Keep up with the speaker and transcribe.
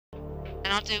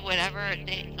and I'll do whatever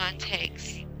it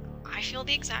takes. I feel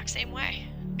the exact same way.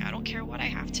 I don't care what I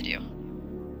have to do.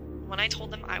 When I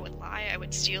told them I would lie, I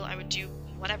would steal, I would do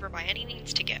whatever by any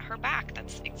means to get her back.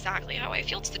 That's exactly how I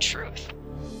feel. It's the truth.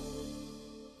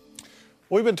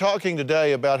 We've been talking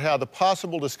today about how the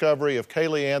possible discovery of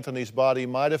Kaylee Anthony's body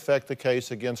might affect the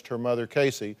case against her mother,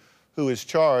 Casey, who is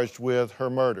charged with her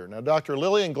murder. Now, Dr.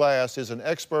 Lillian Glass is an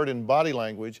expert in body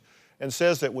language and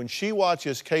says that when she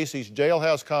watches Casey's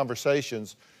jailhouse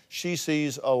conversations, she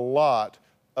sees a lot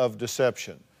of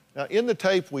deception. Now, in the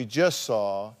tape we just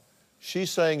saw, she's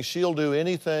saying she'll do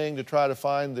anything to try to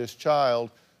find this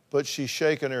child, but she's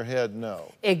shaking her head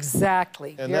no.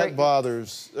 Exactly. And that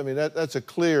bothers, I mean, that's a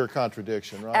clear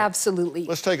contradiction, right? Absolutely.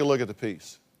 Let's take a look at the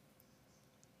piece.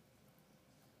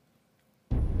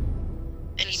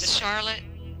 Does Charlotte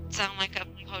sound like a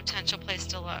potential place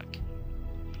to look?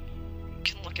 You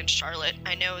can look in Charlotte.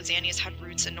 I know Zanny's had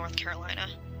roots in North Carolina.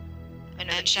 I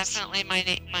know And definitely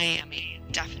Miami.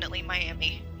 Definitely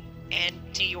Miami. And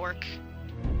New York.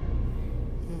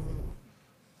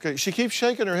 Okay, she keeps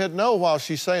shaking her head no while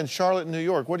she's saying Charlotte and New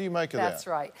York. What do you make of that? That's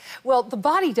right. Well, the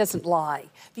body doesn't lie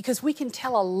because we can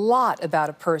tell a lot about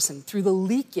a person through the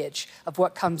leakage of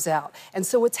what comes out. And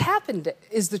so what's happened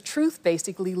is the truth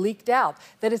basically leaked out,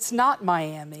 that it's not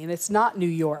Miami and it's not New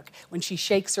York when she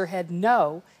shakes her head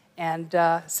no and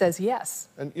says yes.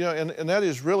 And, you know, and that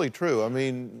is really true. I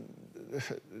mean,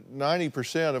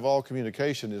 90% of all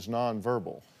communication is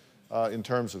nonverbal in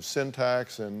terms of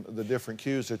syntax and the different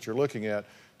cues that you're looking at.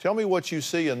 Tell me what you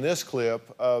see in this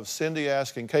clip of Cindy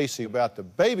asking Casey about the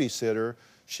babysitter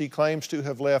she claims to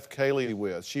have left Kaylee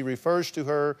with. She refers to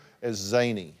her as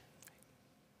Zany.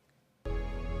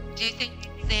 Do you think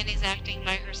Zanny's acting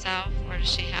by herself, or does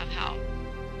she have help?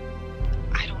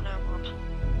 I don't know,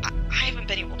 Mom. I haven't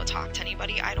been able to talk to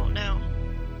anybody. I don't know.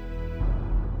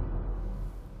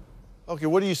 Okay,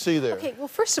 what do you see there? Okay, well,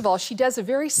 first of all, she does a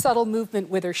very subtle movement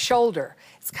with her shoulder.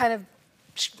 It's kind of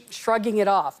shrugging it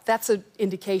off. That's an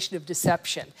indication of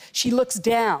deception. She looks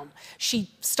down. She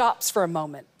stops for a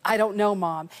moment. I don't know,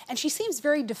 Mom. And she seems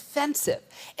very defensive.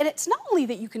 And it's not only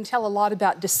that you can tell a lot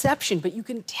about deception, but you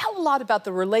can tell a lot about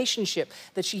the relationship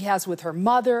that she has with her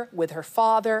mother, with her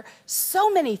father. So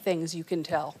many things you can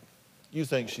tell. You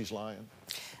think she's lying?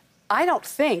 I don't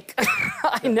think.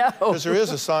 I know. Because there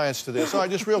is a science to this. All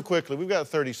right, just real quickly, we've got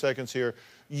 30 seconds here.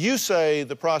 You say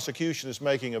the prosecution is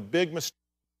making a big mistake.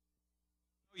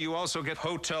 You also get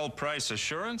hotel price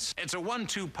assurance. It's a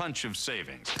 1-2 punch of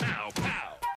savings. Pow, pow.